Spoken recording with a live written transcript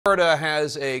Florida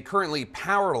has a currently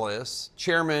powerless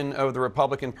chairman of the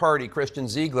Republican Party, Christian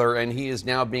Ziegler, and he is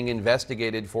now being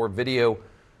investigated for video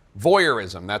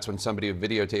voyeurism. That's when somebody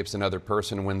videotapes another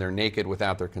person when they're naked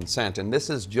without their consent. And this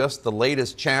is just the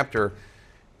latest chapter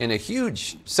in a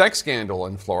huge sex scandal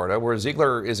in Florida where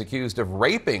Ziegler is accused of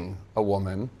raping a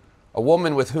woman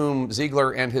with whom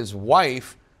Ziegler and his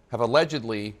wife have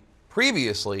allegedly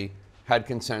previously had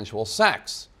consensual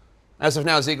sex. As of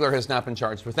now, Ziegler has not been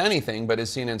charged with anything, but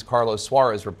as CNN's Carlos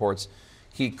Suarez reports,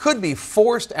 he could be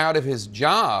forced out of his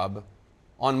job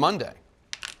on Monday.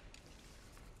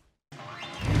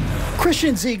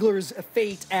 Christian Ziegler's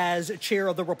fate as chair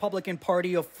of the Republican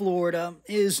Party of Florida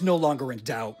is no longer in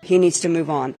doubt. He needs to move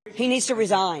on. He needs to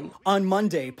resign. On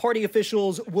Monday, party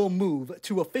officials will move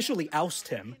to officially oust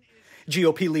him.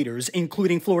 GOP leaders,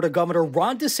 including Florida Governor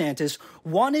Ron DeSantis,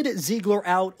 wanted Ziegler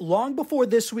out long before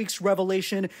this week's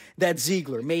revelation that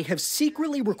Ziegler may have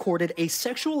secretly recorded a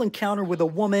sexual encounter with a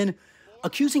woman,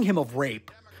 accusing him of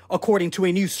rape. According to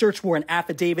a new search warrant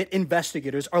affidavit,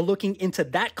 investigators are looking into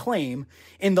that claim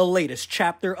in the latest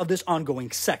chapter of this ongoing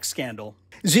sex scandal.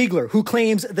 Ziegler, who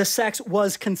claims the sex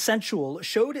was consensual,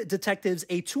 showed detectives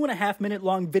a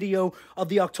 2.5-minute-long video of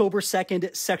the October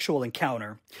 2nd sexual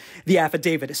encounter. The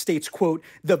affidavit states, quote,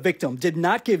 "The victim did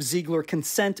not give Ziegler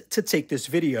consent to take this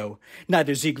video.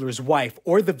 Neither Ziegler's wife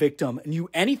or the victim knew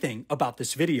anything about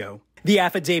this video." The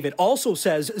affidavit also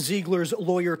says Ziegler's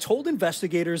lawyer told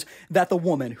investigators that the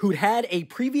woman, who'd had a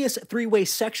previous three-way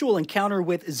sexual encounter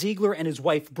with Ziegler and his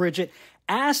wife, Bridget,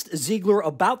 asked Ziegler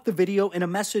about the video in a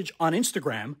message on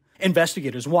Instagram.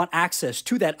 Investigators want access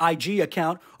to that IG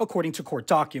account, according to court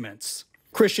documents.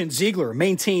 Christian Ziegler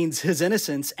maintains his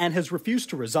innocence and has refused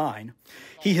to resign.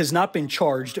 He has not been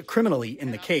charged criminally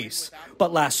in the case.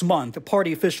 But last month,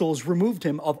 party officials removed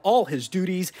him of all his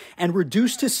duties and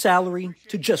reduced his salary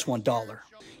to just $1.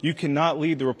 You cannot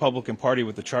lead the Republican Party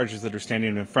with the charges that are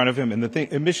standing in front of him and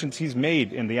the admissions he's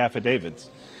made in the affidavits.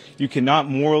 You cannot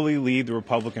morally lead the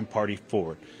Republican Party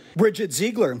forward. Bridget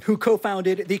Ziegler, who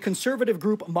co-founded the conservative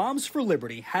group Moms for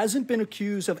Liberty, hasn't been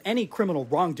accused of any criminal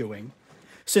wrongdoing.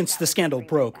 Since the scandal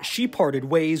broke, she parted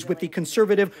ways with the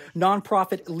conservative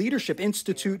nonprofit Leadership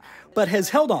Institute, but has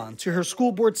held on to her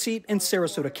school board seat in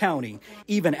Sarasota County,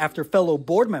 even after fellow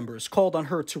board members called on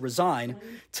her to resign,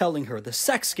 telling her the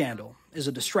sex scandal is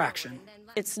a distraction.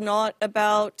 It's not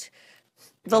about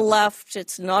the left,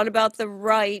 it's not about the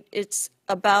right, it's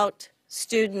about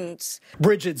students.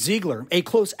 Bridget Ziegler, a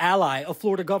close ally of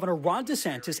Florida Governor Ron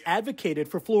DeSantis, advocated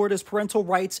for Florida's parental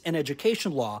rights and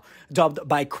education law, dubbed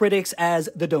by critics as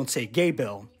the Don't Say Gay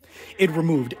bill. It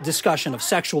removed discussion of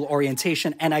sexual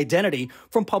orientation and identity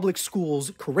from public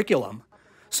schools' curriculum.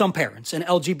 Some parents and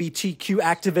LGBTQ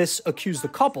activists accuse the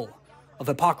couple of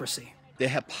hypocrisy. The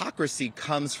hypocrisy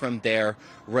comes from their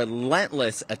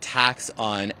relentless attacks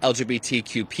on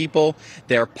LGBTQ people,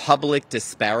 their public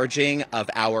disparaging of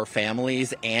our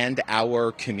families and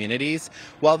our communities,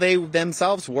 while they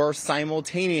themselves were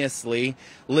simultaneously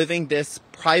living this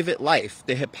private life.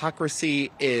 The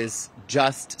hypocrisy is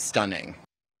just stunning.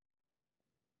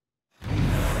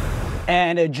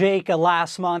 And Jake,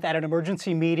 last month at an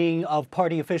emergency meeting of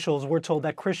party officials, we're told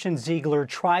that Christian Ziegler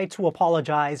tried to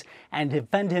apologize and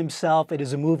defend himself. It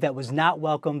is a move that was not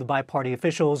welcomed by party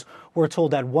officials. We're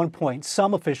told at one point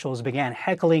some officials began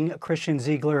heckling Christian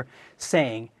Ziegler,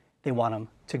 saying they want him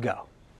to go.